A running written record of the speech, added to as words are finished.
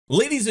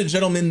Ladies and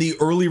gentlemen, the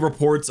early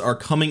reports are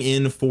coming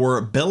in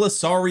for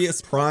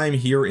Belisarius Prime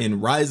here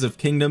in Rise of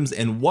Kingdoms,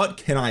 and what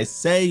can I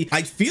say?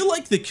 I feel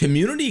like the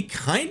community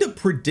kind of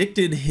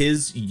predicted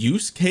his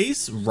use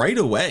case right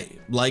away.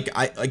 Like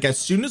as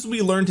soon as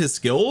we learned his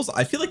skills,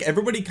 I feel like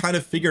everybody kind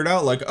of figured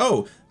out like,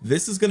 oh,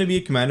 this is going to be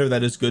a commander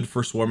that is good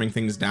for swarming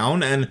things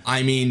down. And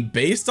I mean,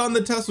 based on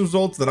the test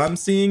results that I'm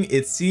seeing,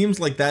 it seems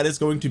like that is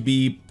going to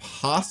be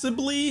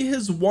possibly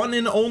his one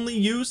and only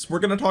use. We're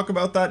going to talk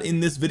about that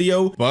in this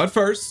video, but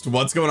first,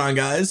 what's going on,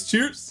 guys?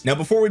 Cheers. Now,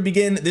 before we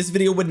begin, this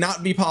video would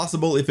not be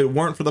possible if it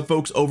weren't for the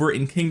folks over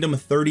in Kingdom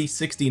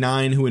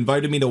 3069 who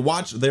invited me to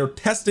watch their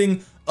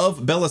testing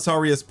of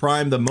Belisarius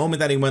Prime. The moment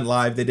that he went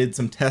live, they did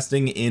some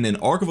testing in an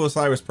Ark of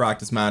Osiris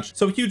practice match.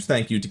 So huge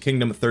thank you to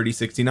Kingdom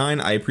 3069.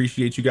 I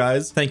appreciate you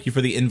guys. Thank you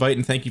for the invite,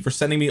 and thank you for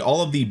sending me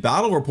all of the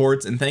battle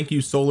reports, and thank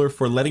you, Solar,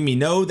 for letting me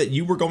know that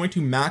you were going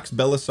to max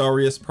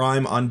Belisarius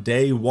Prime on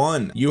day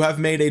one. You have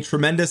made a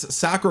tremendous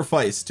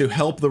sacrifice to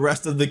help the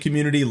rest of the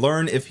community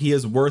learn if he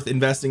is worth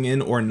investing in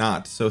or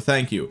not, so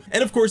thank you.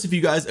 And of course, if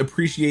you guys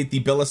appreciate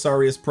the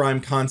Belisarius Prime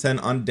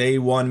content on day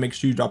one, make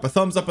sure you drop a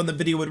thumbs up on the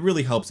video. It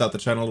really helps out the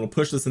channel. It'll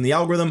push this in the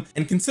algorithm,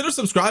 and consider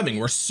subscribing.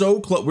 We're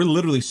so close. We're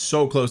literally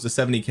so close to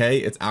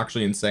 70k. It's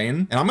actually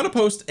insane. And I'm going to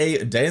post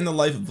a day in the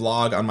life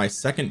vlog on my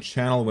second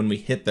channel when we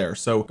hit there,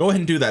 so go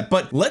ahead and do that.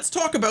 But let's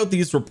talk about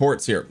these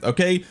reports here.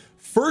 Okay,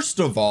 first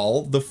of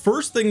all, the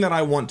first thing that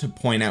I want to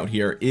point out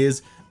here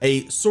is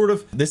a sort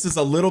of, this is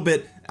a little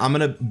bit, I'm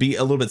gonna be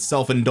a little bit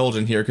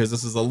self-indulgent here because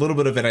this is a little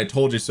bit of an I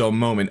told you so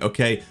moment.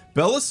 Okay,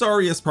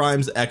 Belisarius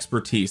Prime's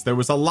expertise, there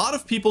was a lot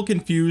of people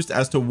confused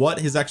as to what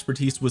his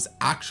expertise was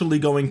actually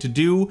going to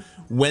do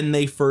when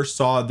they first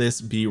saw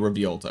this be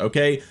revealed.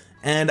 Okay,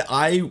 and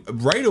I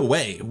right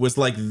away was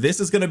like,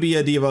 this is going to be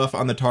a debuff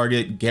on the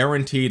target,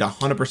 guaranteed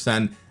 100%.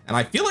 And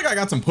I feel like I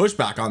got some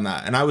pushback on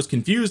that, and I was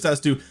confused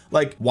as to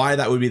like why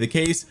that would be the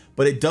case,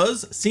 but it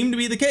does seem to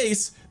be the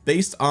case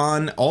based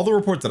on all the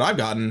reports that I've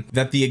gotten,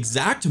 that the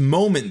exact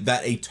moment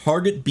that a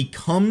target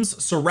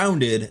becomes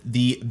surrounded,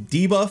 the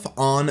debuff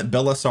on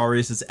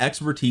Belisarius's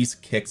expertise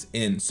kicks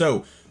in.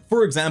 So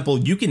for example,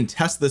 you can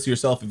test this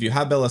yourself. If you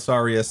have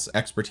Belisarius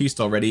expertise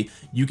already,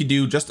 you could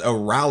do just a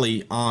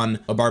rally on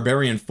a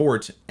barbarian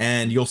fort,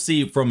 and you'll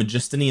see from a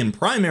Justinian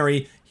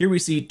primary here, we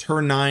see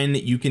turn 9,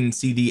 you can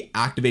see the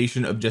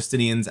activation of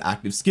Justinian's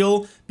active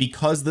skill.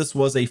 Because this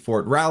was a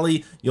fort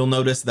rally, you'll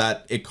notice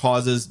that it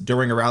causes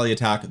during a rally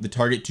attack the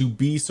target to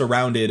be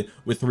surrounded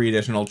with 3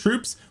 additional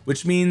troops,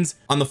 which means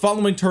on the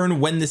following turn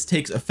when this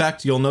takes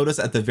effect, you'll notice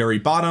at the very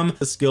bottom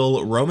the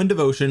skill Roman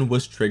Devotion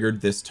was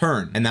triggered this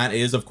turn, and that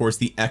is of course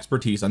the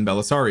expertise on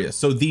Belisarius.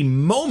 So the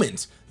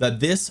moment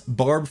that this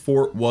barb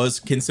fort was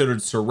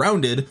considered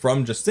surrounded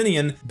from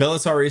Justinian,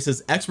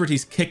 Belisarius's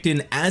expertise kicked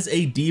in as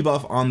a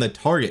debuff on the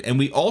target. And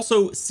we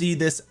also see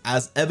this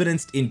as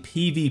evidenced in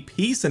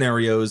PvP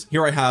scenarios.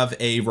 Here I have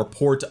a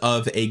report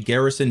of a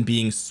garrison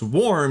being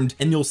swarmed,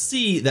 and you'll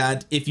see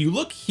that if you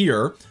look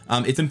here,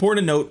 it's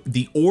important to note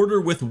the order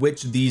with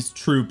which these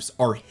troops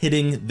are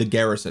hitting the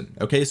garrison.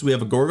 Okay, so we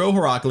have a Gorgo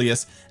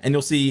Heraclius, and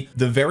you'll see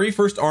the very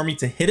first army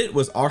to hit it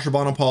was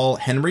Ashurbanipal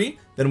Henry.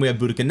 Then we have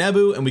Boudica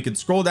Nebu, and we could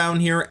scroll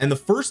down here, and the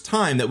first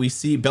time that we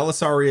see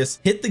Belisarius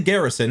hit the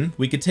garrison,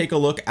 we could take a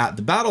look at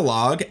the battle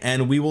log,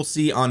 and we will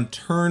see on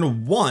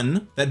turn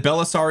 1 that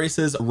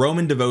Belisarius's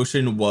Roman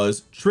Devotion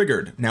was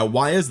triggered. Now,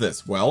 why is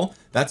this? Well,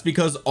 that's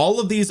because all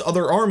of these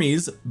other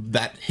armies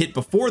that hit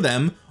before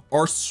them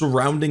are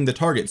surrounding the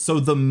target. So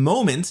the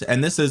moment,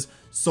 and this is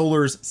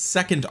Solar's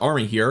second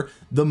army here,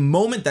 the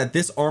moment that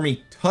this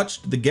army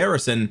touched the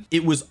garrison,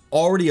 it was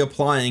already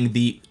applying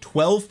the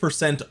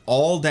 12%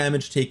 all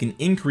damage taken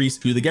increase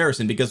to the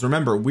garrison, because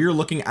remember, we're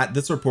looking at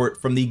this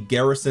report from the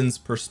garrison's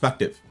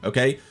perspective.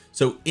 Okay,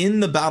 so in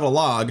the battle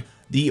log,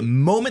 the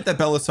moment that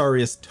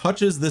Belisarius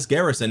touches this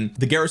garrison,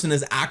 the garrison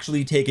is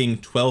actually taking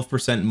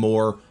 12%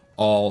 more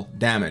all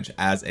damage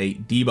as a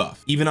debuff.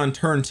 Even on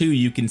turn 2,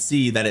 you can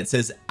see that it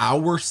says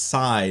our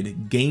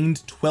side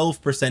gained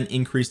 12%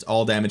 increased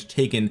all damage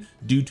taken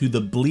due to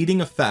the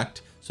bleeding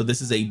effect. So this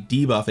is a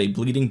debuff, a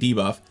bleeding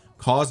debuff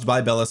caused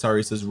by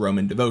Belisarius's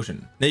Roman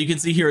Devotion. Now you can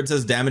see here it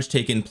says damage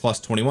taken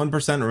plus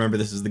 21%. Remember,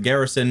 this is the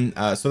garrison,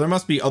 so there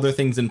must be other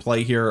things in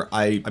play here.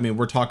 I mean,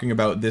 we're talking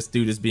about this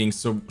dude is being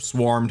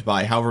swarmed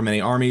by however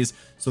many armies,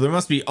 so there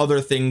must be other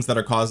things that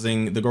are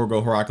causing the Gorgo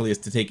Heraclius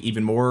to take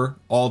even more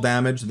all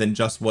damage than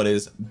just what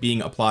is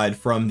being applied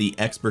from the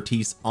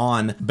expertise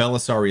on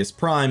Belisarius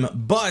Prime.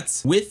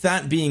 But with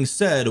that being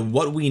said,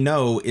 what we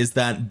know is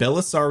that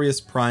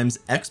Belisarius Prime's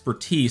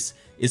expertise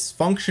is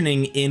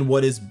functioning in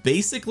what is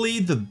basically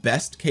the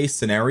best case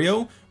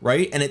scenario,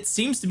 right? And it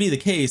seems to be the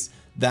case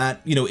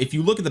that, you know, if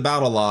you look at the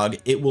battle log,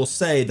 it will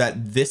say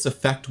that this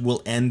effect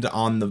will end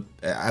on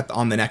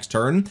the next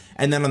turn,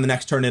 and then on the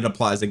next turn it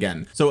applies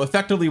again. So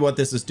effectively what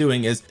this is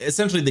doing is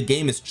essentially the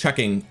game is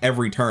checking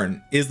every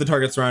turn. Is the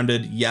target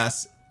surrounded?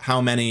 Yes.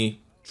 How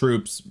many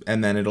troops?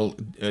 And then it'll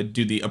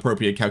do the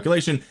appropriate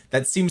calculation.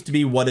 That seems to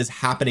be what is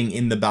happening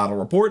in the battle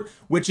report,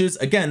 which is,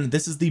 again,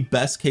 this is the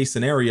best case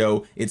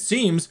scenario, it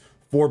seems,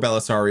 for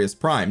Belisarius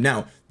Prime.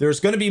 Now there's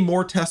going to be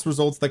more test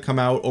results that come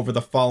out over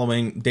the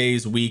following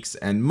days, weeks,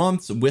 and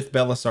months with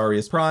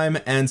Belisarius Prime,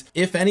 and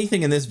if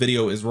anything in this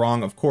video is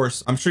wrong, of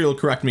course I'm sure you'll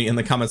correct me in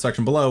the comment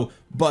section below,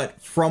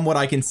 but from what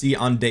I can see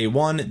on day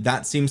one,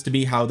 that seems to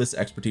be how this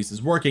expertise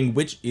is working,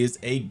 which is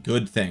a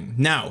good thing.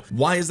 Now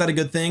why is that a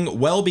good thing?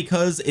 Well,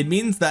 because it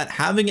means that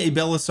having a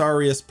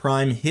Belisarius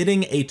Prime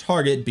hitting a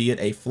target, be it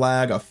a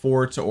flag, a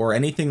fort, or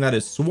anything that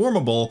is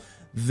swarmable,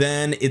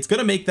 then it's going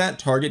to make that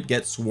target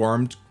get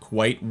swarmed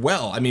quite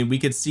well. I mean, we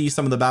could see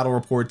some of the battle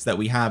reports that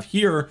we have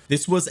here.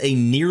 This was a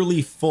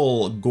nearly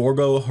full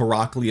Gorgo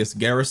Heraclius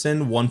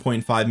garrison,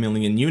 1.5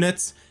 million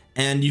units,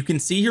 and you can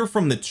see here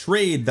from the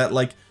trade that,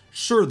 like,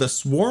 sure, the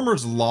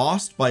swarmers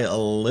lost by a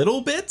little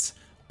bit,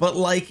 but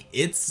like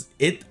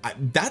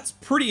that's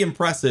pretty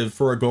impressive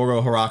for a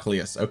Gorgo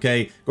Heraclius.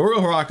 Okay,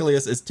 Gorgo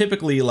Heraclius is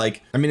typically,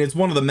 like, I mean, it's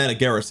one of the meta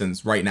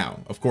garrisons right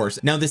now, of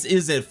course. Now this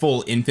is a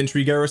full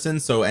infantry garrison,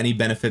 so any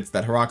benefits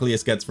that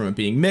Heraclius gets from it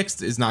being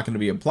mixed is not going to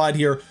be applied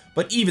here,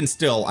 but even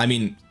still, I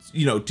mean,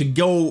 you know, to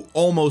go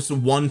almost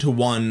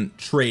one-to-one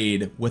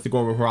trade with the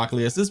Gorgo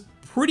Heraclius is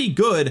pretty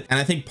good, and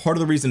I think part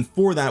of the reason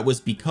for that was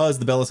because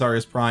the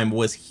Belisarius Prime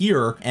was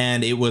here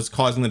and it was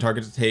causing the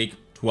target to take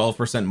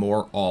 12%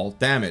 more all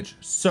damage.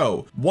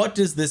 So what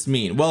does this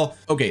mean? Well,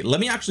 okay,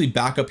 let me actually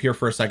back up here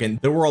for a second.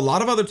 There were a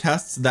lot of other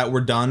tests that were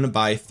done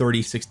by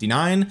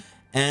 3069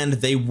 and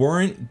they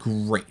weren't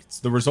great.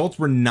 The results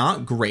were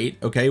not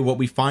great. Okay, what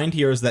we find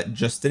here is that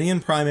Justinian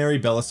primary,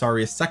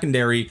 Belisarius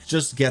secondary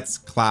just gets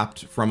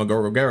clapped from a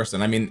Gorgo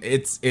garrison. I mean,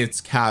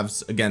 it's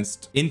calves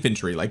against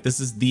infantry. Like, this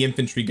is the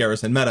infantry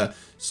garrison meta,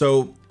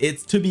 so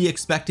it's to be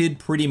expected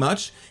pretty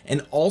much.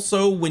 And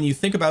also when you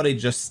think about a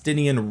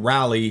Justinian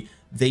rally,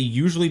 they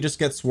usually just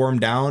get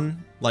swarmed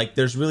down. Like,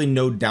 there's really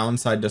no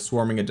downside to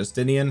swarming a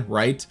Justinian,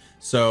 right?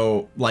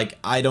 So like,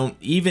 I don't,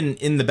 even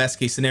in the best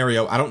case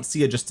scenario, I don't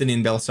see a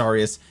Justinian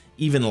Belisarius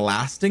even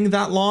lasting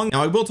that long.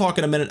 Now I will talk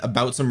in a minute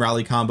about some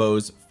rally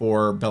combos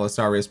for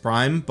Belisarius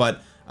Prime,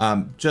 but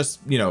just,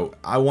 you know,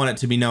 I want it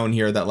to be known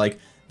here that, like,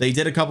 they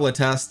did a couple of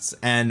tests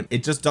and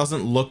it just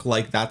doesn't look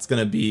like that's going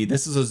to be,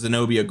 this is a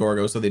Zenobia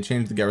Gorgo, so they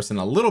changed the garrison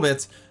a little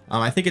bit.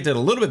 I think it did a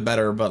little bit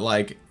better, but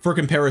like, for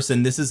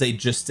comparison, this is a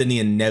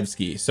Justinian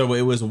Nevsky, so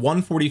it was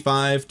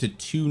 145 to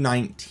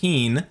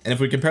 219, and if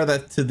we compare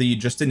that to the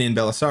Justinian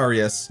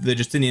Belisarius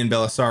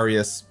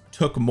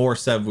took more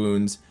sev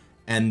wounds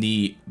and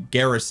the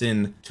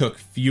garrison took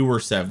fewer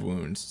sev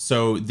wounds.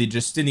 So the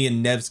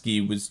Justinian Nevsky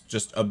was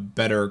just a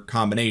better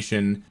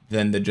combination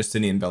than the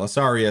Justinian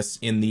Belisarius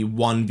in the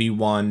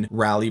 1v1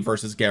 rally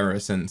versus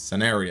garrison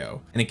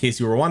scenario. And in case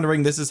you were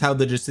wondering, this is how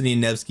the Justinian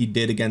Nevsky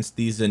did against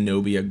the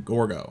Zenobia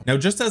Gorgo. Now,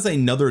 just as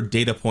another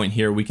data point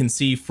here, we can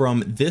see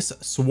from this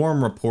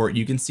swarm report,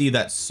 you can see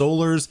that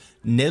Solar's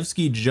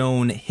Nevsky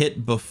Joan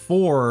hit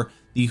before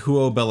the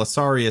Huo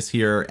Belisarius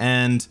here,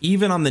 and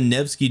even on the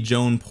Nevsky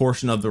Joan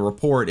portion of the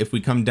report, if we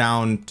come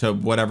down to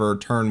whatever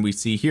turn we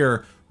see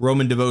here,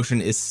 Roman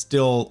devotion is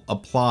still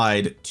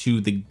applied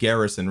to the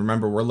garrison.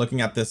 Remember, we're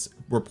looking at this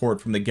report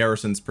from the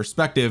garrison's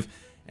perspective,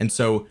 and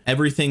so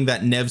everything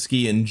that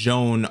Nevsky and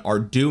Joan are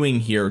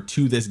doing here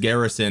to this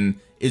garrison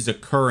is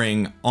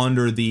occurring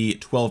under the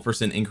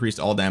 12% increased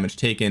all damage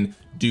taken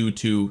due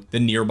to the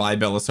nearby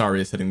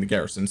Belisarius hitting the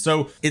garrison.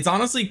 So it's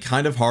honestly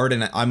kind of hard,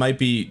 and I might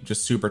be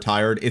just super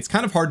tired. It's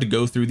kind of hard to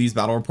go through these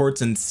battle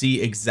reports and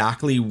see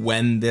exactly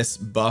when this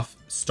buff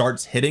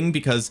starts hitting,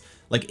 because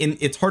like,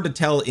 it's hard to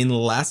tell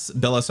unless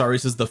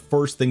Belisarius is the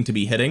first thing to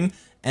be hitting.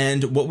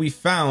 And what we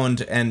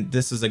found, and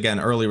this is again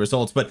early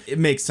results, but it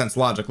makes sense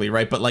logically,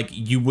 right? But like,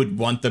 you would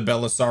want the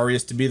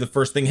Belisarius to be the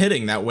first thing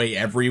hitting, that way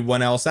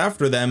everyone else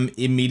after them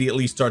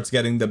immediately starts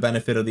getting the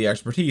benefit of the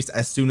expertise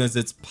as soon as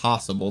it's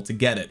possible to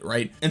get it,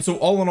 right? And so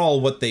all in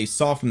all, what they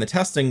saw from the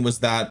testing was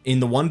that in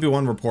the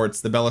 1v1 reports,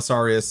 the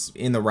Belisarius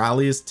in the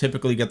rallies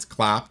typically gets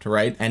clapped,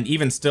 right? And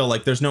even still,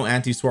 like, there's no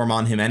anti-swarm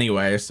on him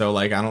anyway, so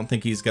like, I don't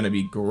think he's going to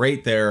be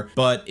great there.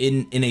 But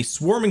in a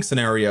swarming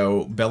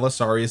scenario,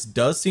 Belisarius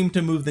does seem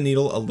to move the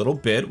needle a little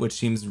bit, which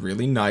seems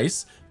really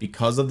nice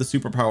because of the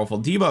super powerful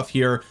debuff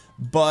here.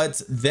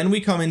 But then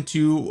we come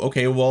into,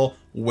 okay, well,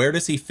 where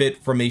does he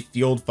fit from a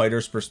field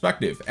fighter's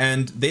perspective?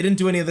 And they didn't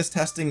do any of this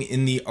testing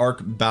in the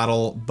Arc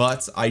battle,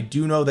 but I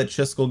do know that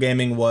Chiskel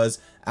Gaming was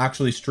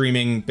actually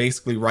streaming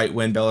basically right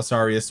when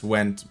Belisarius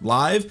went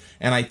live,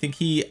 and I think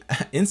he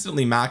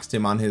instantly maxed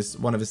him on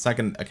one of his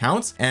second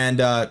accounts, and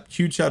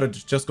huge shout out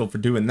to Chiskel for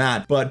doing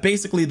that. But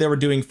basically they were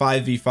doing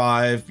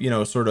 5v5, you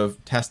know, sort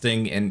of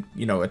testing and,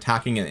 you know,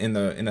 attacking in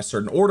a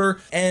certain order.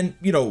 And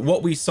you know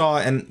what we saw,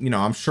 and you know,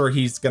 I'm sure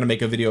he's going to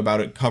make a video about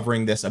it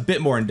covering this a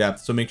bit more in depth,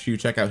 so make sure you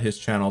check out his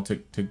channel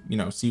to you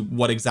know, see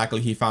what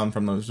exactly he found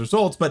from those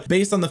results. But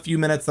based on the few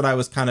minutes that I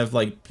was kind of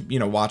like, you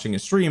know, watching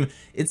his stream,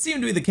 it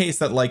seemed to be the case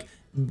that like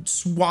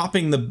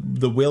swapping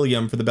the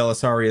William for the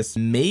Belisarius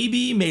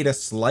maybe made a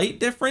slight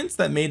difference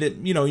that made it,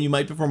 you know, you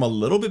might perform a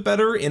little bit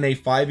better in a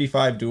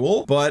 5v5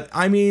 duel. But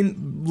I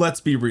mean,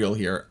 let's be real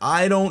here,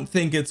 I don't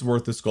think it's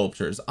worth the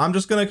sculptures. I'm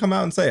just gonna come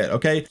out and say it.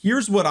 Okay,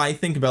 here's what I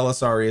think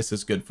Belisarius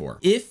is good for.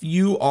 If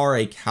you are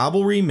a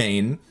cavalry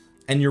main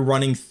and you're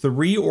running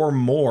 3 or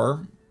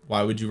more,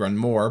 why would you run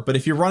more? But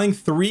if you're running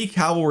 3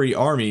 cavalry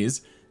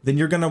armies, then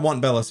you're going to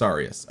want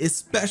Belisarius,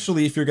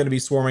 especially if you're going to be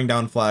swarming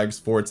down flags,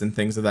 forts, and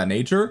things of that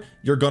nature.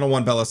 You're going to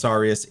want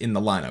Belisarius in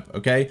the lineup.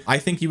 Okay, I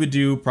think you would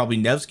do probably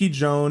Nevsky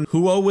Joan,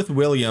 Huo with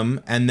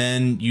William, and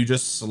then you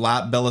just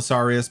slap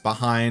Belisarius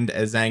behind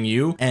a Zhang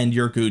Yu and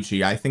you're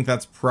Gucci. I think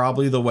that's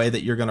probably the way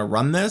that you're going to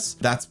run this.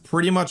 That's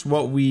pretty much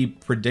what we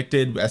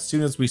predicted as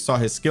soon as we saw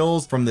his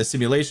skills from the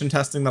simulation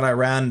testing that I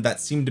ran. That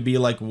seemed to be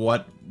like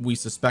what we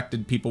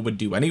suspected people would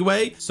do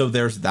anyway. So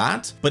there's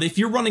that. But if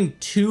you're running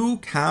 2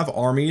 cav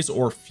armies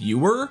or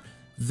fewer,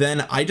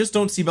 then I just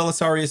don't see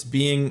Belisarius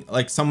being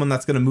like someone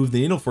that's going to move the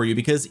needle for you,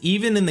 because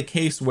even in the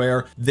case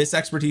where this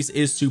expertise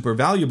is super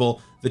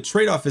valuable, the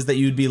trade-off is that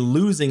you'd be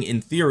losing, in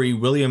theory,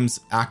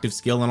 William's active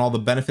skill and all the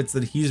benefits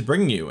that he's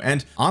bringing you.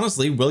 And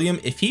honestly, William,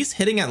 if he's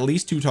hitting at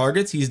least 2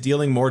 targets, he's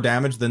dealing more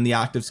damage than the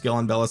active skill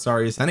on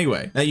Belisarius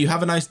anyway. Now you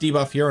have a nice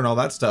debuff here and all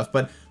that stuff,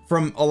 but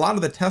from a lot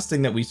of the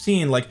testing that we've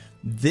seen, like,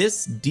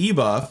 this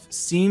debuff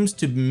seems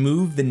to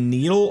move the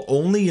needle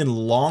only in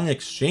long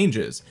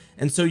exchanges.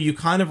 And so you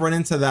kind of run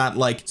into that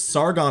like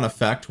Sargon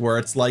effect, where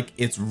it's like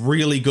it's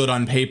really good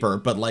on paper,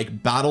 but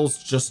like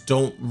battles just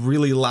don't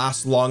really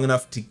last long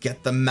enough to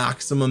get the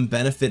maximum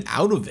benefit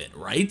out of it,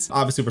 right?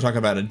 Obviously we're talking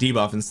about a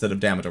debuff instead of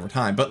damage over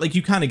time, but like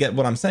you kind of get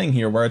what I'm saying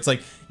here, where it's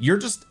like you're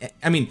just,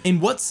 I mean, in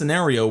what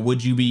scenario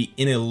would you be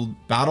in a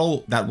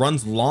battle that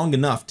runs long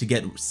enough to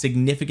get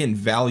significant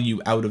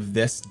value out of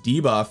this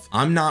debuff?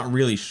 I'm not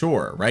really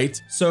sure, right?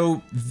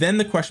 So then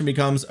the question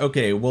becomes,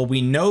 okay, well,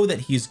 we know that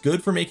he's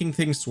good for making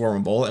things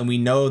swarmable, and we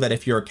know that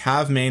if you're a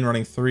cav main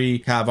running 3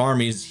 cav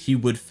armies, he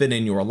would fit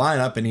in your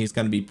lineup and he's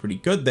going to be pretty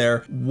good there.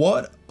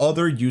 What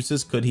other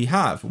uses could he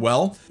have?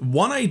 Well,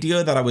 one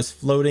idea that I was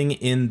floating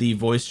in the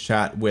voice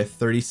chat with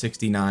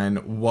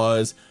 3069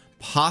 was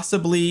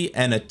possibly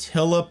an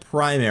Attila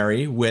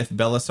primary with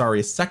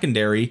Belisarius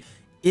secondary,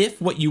 if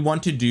what you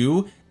want to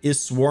do is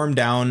swarm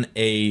down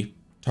a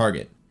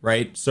target,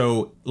 right?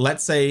 So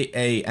let's say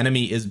a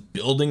enemy is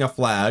building a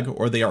flag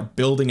or they are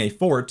building a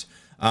fort,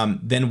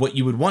 then what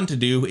you would want to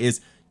do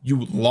is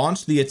you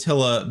launch the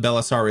Attila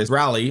Belisarius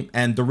rally.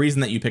 And the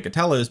reason that you pick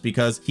Attila is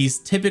because he's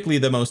typically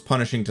the most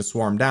punishing to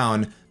swarm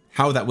down.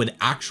 How that would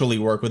actually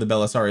work with a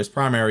Belisarius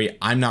primary,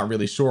 I'm not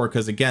really sure,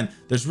 because again,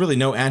 there's really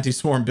no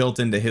anti-swarm built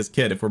into his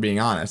kit, if we're being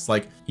honest.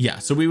 Like, yeah,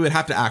 so we would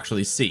have to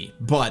actually see.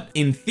 But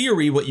in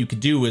theory, what you could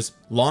do is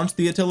launch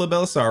the Attila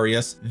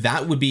Belisarius.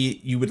 That would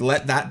be, you would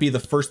let that be the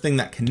first thing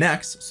that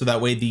connects, so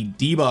that way the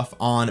debuff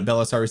on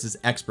Belisarius's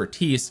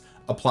expertise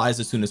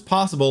applies as soon as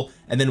possible.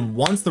 And then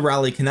once the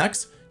rally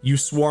connects, you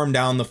swarm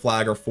down the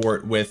flag or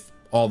fort with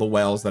all the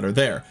whales that are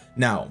there.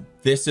 Now,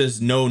 this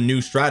is no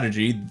new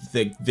strategy.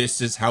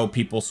 This is how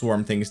people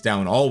swarm things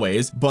down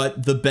always.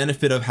 But the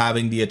benefit of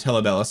having the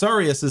Attila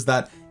Belisarius is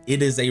that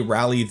it is a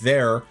rally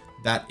there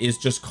that is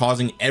just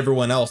causing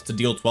everyone else to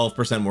deal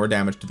 12% more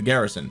damage to the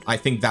garrison. I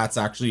think that's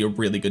actually a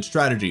really good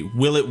strategy.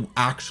 Will it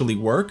actually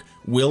work?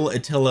 Will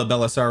Attila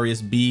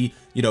Belisarius be,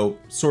 you know,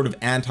 sort of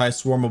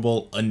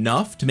anti-swarmable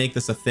enough to make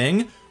this a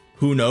thing?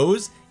 Who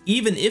knows?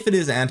 Even if it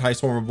is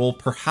anti-swarmable,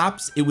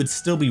 perhaps it would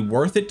still be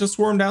worth it to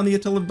swarm down the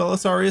Attila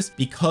Belisarius,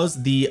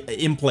 because the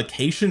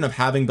implication of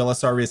having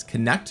Belisarius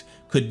connect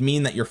could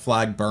mean that your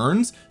flag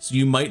burns. So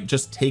you might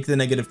just take the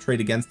negative trait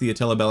against the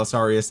Attila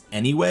Belisarius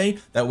anyway.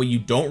 That way you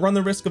don't run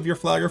the risk of your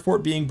flag or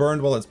fort being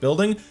burned while it's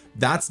building.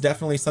 That's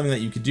definitely something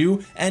that you could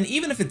do. And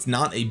even if it's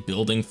not a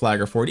building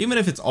flag or fort, even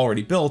if it's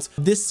already built,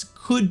 this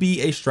could be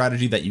a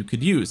strategy that you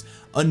could use.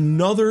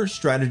 Another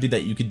strategy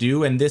that you could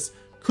do, and this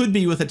could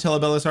be with Attila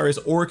Belisarius,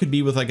 or it could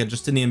be with like a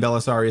Justinian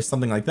Belisarius,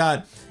 something like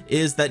that,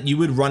 is that you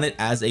would run it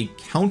as a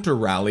counter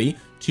rally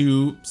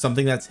to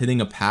something that's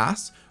hitting a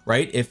pass,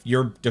 right? If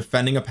you're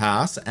defending a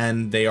pass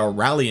and they are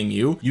rallying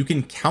you, you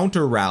can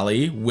counter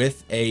rally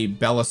with a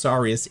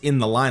Belisarius in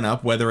the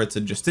lineup, whether it's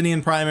a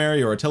Justinian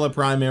primary or Attila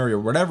primary or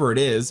whatever it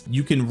is.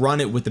 You can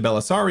run it with the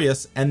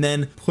Belisarius and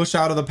then push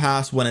out of the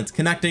pass when it's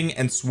connecting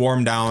and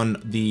swarm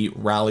down the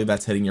rally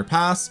that's hitting your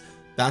pass.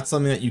 That's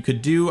something that you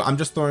could do. I'm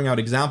just throwing out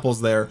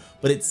examples there,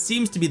 but it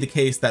seems to be the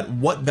case that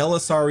what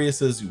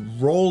Belisarius's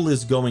role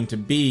is going to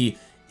be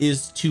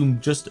is to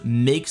just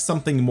make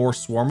something more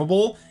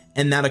swarmable,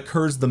 and that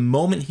occurs the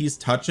moment he's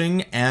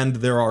touching and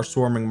there are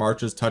swarming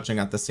marches touching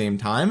at the same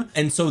time.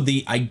 And so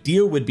the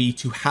idea would be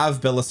to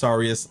have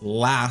Belisarius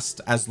last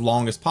as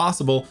long as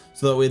possible,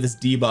 so that way this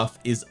debuff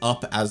is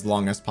up as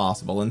long as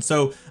possible. And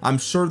so I'm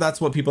sure that's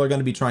what people are going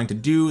to be trying to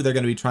do. They're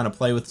going to be trying to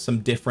play with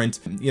some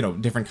different, you know,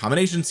 different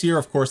combinations here.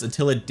 Of course,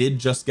 Attila did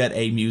just get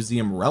a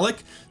museum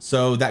relic,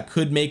 so that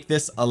could make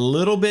this a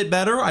little bit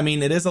better. I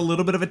mean, it is a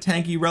little bit of a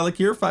tanky relic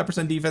here,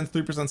 5% defense,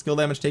 3% skill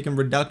damage taken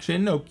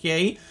reduction.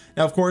 Okay,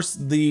 now of course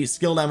the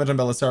skill damage on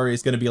Belisarius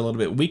is going to be a little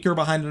bit weaker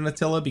behind an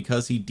Attila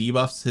because he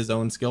debuffs his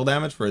own skill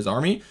damage for his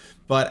army,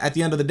 but at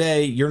the end of the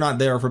day, you're not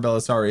there for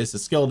Belisarius'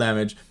 skill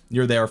damage,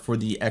 you're there for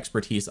the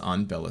expertise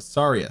on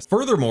Belisarius.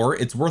 Furthermore,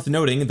 it's worth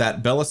noting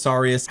that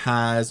Belisarius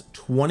has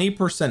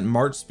 20%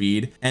 march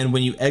speed, and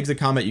when you exit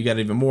combat you get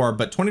even more,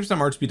 but 20%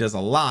 march speed is a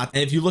lot.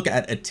 And if you look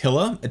at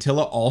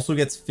Attila also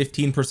gets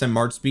 15%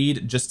 march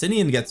speed.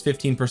 Justinian gets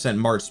 15%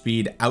 march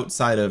speed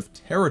outside of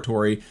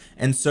territory,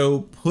 and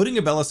so putting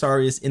a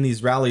Belisarius in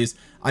these rallies,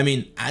 I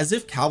mean, as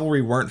if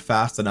cavalry weren't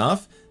fast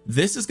enough,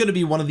 this is going to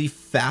be one of the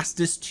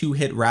fastest to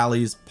hit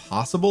rallies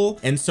possible.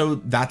 And so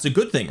that's a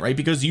good thing, right?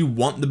 Because you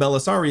want the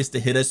Belisarius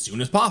to hit as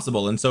soon as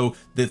possible. And so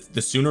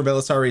the sooner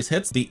Belisarius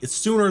hits, the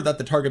sooner that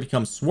the target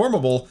becomes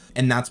swarmable.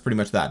 And that's pretty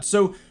much that.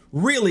 So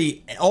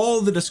really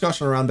all the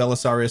discussion around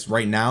Belisarius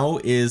right now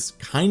is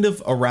kind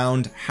of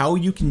around how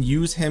you can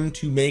use him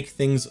to make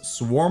things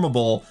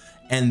swarmable.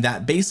 And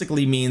that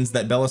basically means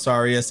that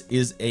Belisarius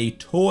is a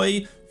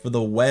toy for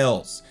the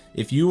whales.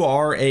 If you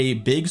are a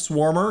big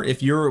swarmer,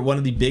 if you're one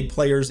of the big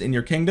players in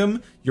your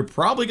kingdom, you're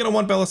probably going to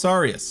want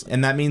Belisarius,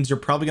 and that means you're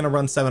probably going to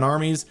run 7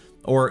 armies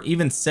or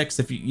even 6.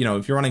 If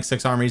if you're running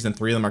 6 armies and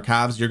 3 of them are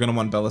calves, you're going to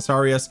want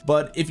Belisarius.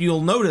 But if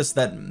you'll notice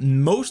that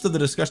most of the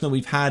discussion that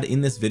we've had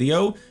in this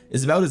video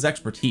is about his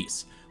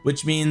expertise,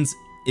 which means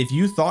if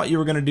you thought you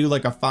were going to do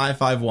like a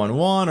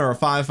 5-5-1-1 or a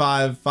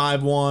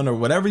 5-5-5-1 or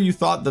whatever you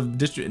thought the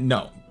district,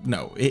 no,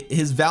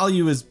 his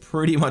value is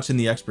pretty much in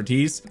the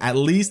expertise. At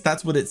least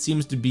that's what it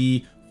seems to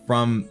be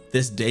from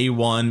this day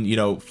one,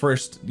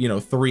 first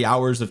 3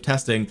 hours of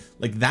testing.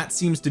 Like, that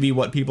seems to be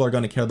what people are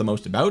going to care the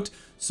most about.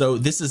 So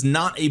this is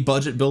not a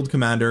budget build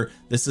commander.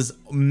 This is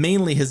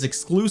mainly his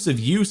exclusive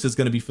use is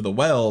going to be for the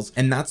whales,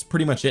 and that's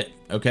pretty much it.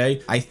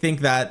 Okay, I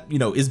think that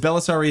is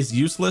Belisarius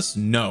useless?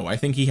 No, I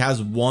think he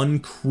has one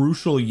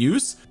crucial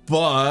use,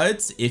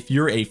 but if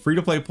you're a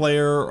free-to-play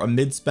player, a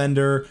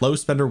mid-spender, low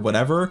spender,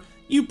 whatever,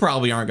 you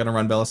probably aren't going to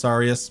run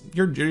Belisarius.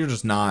 You're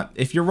just not.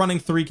 If you're running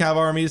 3 cav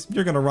armies,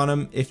 you're going to run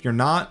him. If you're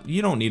not,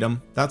 you don't need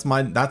him. That's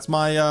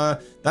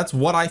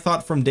what I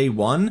thought from day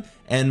one,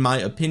 and my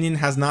opinion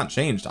has not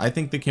changed. I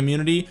think the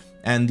community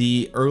and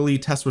the early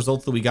test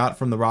results that we got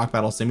from the Rock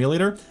Battle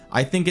Simulator,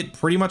 I think it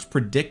pretty much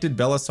predicted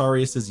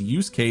Belisarius's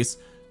use case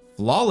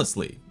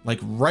flawlessly. Like,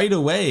 right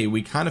away,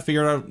 we kind of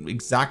figured out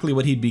exactly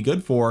what he'd be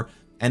good for.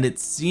 And it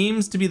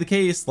seems to be the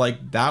case,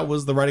 like, that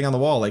was the writing on the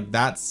wall. Like,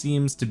 that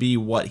seems to be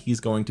what he's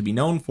going to be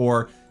known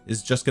for,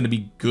 is just going to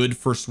be good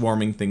for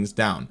swarming things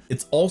down.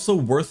 It's also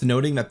worth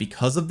noting that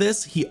because of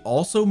this, he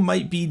also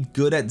might be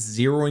good at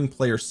zeroing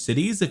player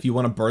cities if you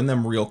want to burn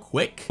them real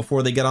quick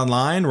before they get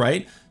online,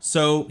 right?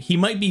 So he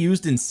might be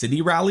used in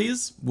city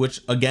rallies,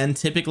 which again,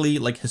 typically,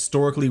 like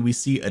historically, we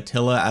see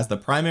Attila as the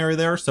primary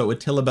there. So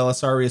Attila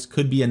Belisarius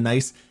could be a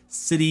nice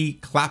city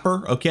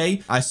clapper.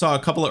 Okay, I saw a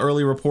couple of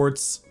early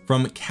reports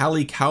from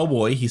Cali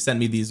Cowboy. He sent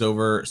me these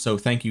over, so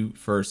thank you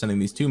for sending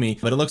these to me.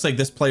 But it looks like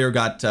this player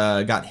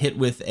got hit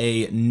with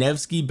a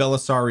Nevsky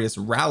Belisarius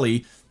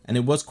rally, and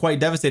it was quite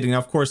devastating. Now,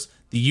 of course,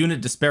 the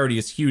unit disparity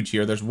is huge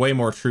here. There's way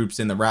more troops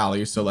in the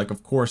rally, so like,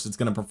 of course it's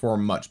going to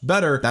perform much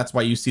better. That's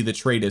why you see the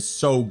trade is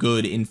so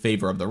good in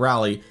favor of the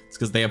rally. It's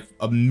because they have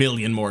a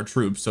million more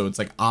troops, so it's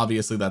like,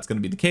 obviously that's going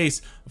to be the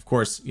case. Of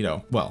course,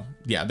 well,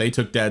 yeah, they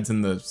took deads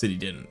and the city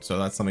didn't, so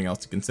that's something else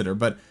to consider.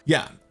 But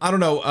yeah, I don't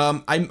know.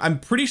 I'm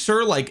pretty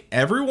sure like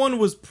everyone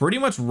was pretty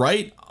much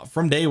right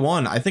from day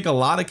one. I think a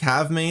lot of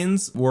cav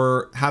mains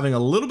were having a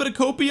little bit of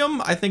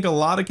copium. I think a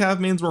lot of cav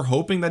mains were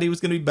hoping that he was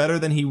going to be better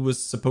than he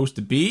was supposed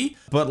to be.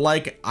 But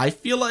like, I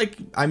feel like,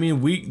 I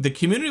mean, the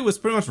community was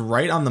pretty much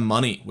right on the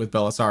money with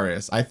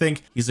Belisarius. I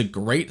think he's a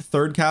great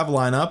 3rd cav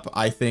lineup.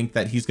 I think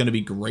that he's going to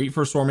be great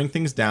for swarming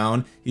things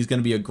down. He's going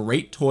to be a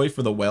great toy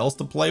for the whales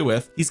to play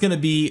with. He's going to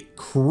be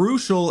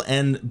crucial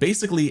and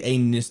basically a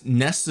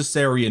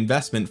necessary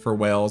investment for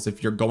whales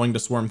if you're going to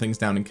swarm things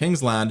down in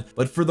Kingsland.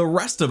 But for the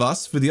rest of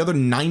us, for the other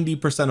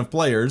 90% of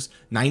players,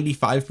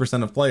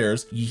 95% of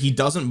players, he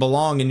doesn't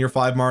belong in your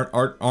 5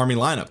 army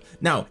lineup.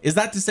 Now, is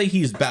that to say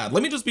he's bad?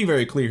 Let me just be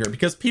very clear here,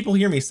 because people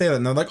hear me say that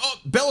and they're like, oh,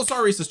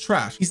 Belisarius is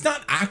trash. He's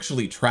not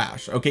actually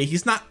trash. Okay,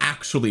 he's not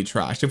actually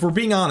trash. If we're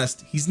being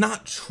honest, he's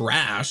not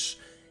trash.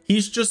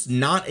 He's just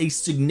not a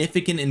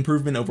significant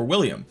improvement over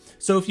William.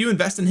 So if you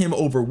invest in him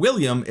over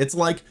William, it's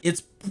like,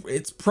 it's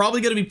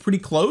probably going to be pretty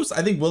close.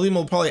 I think William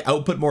will probably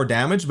output more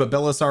damage, but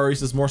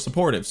Belisarius is more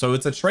supportive. So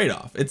it's a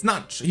trade-off. He's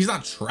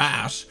not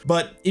trash,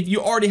 but if you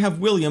already have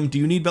William, do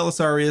you need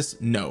Belisarius?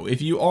 No.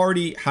 If you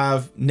already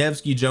have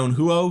Nevsky Joan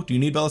Huo, do you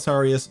need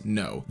Belisarius?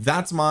 No.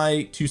 That's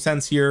my 2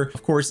 cents here.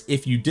 Of course,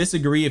 if you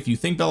disagree, if you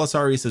think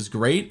Belisarius is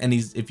great, and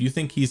if you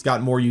think he's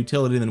got more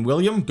utility than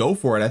William, go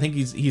for it. I think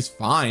he's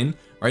fine,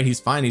 right? He's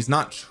fine. He's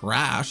not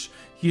trash.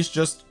 He's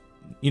just,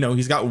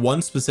 he's got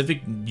one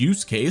specific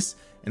use case,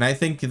 and I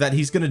think that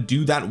he's going to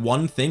do that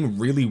one thing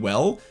really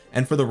well.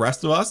 And for the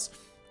rest of us,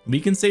 we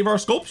can save our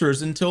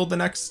sculptures until the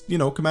next, you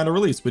know, commander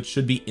release, which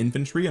should be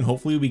infantry, and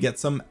hopefully we get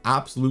some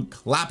absolute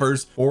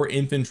clappers for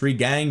infantry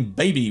gang,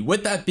 baby.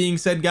 With that being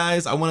said,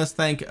 guys, I want to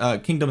thank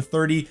Kingdom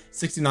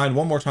 3069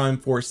 one more time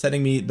for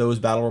sending me those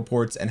battle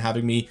reports and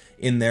having me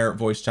in their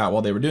voice chat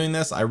while they were doing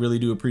this. I really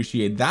do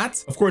appreciate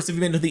that. Of course, if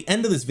you made it to the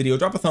end of this video,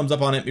 drop a thumbs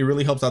up on it. It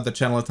really helps out the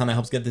channel a ton. It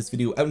helps get this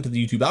video out into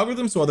the YouTube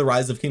algorithm so other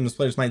Rise of Kingdoms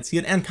players might see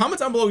it. And comment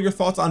down below your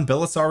thoughts on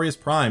Belisarius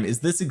Prime. Is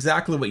this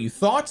exactly what you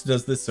thought?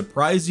 Does this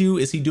surprise you?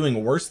 Is he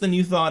doing worse than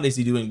you thought? Is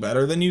he doing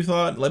better than you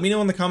thought? Let me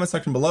know in the comment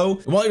section below.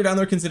 And while you're down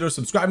there, consider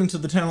subscribing to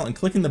the channel and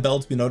clicking the bell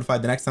to be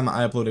notified the next time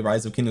I upload a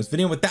Rise of Kingdoms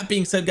video. With that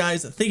being said,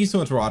 guys, thank you so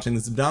much for watching.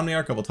 This is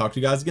Omniarch. I will talk to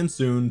you guys again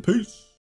soon. Peace.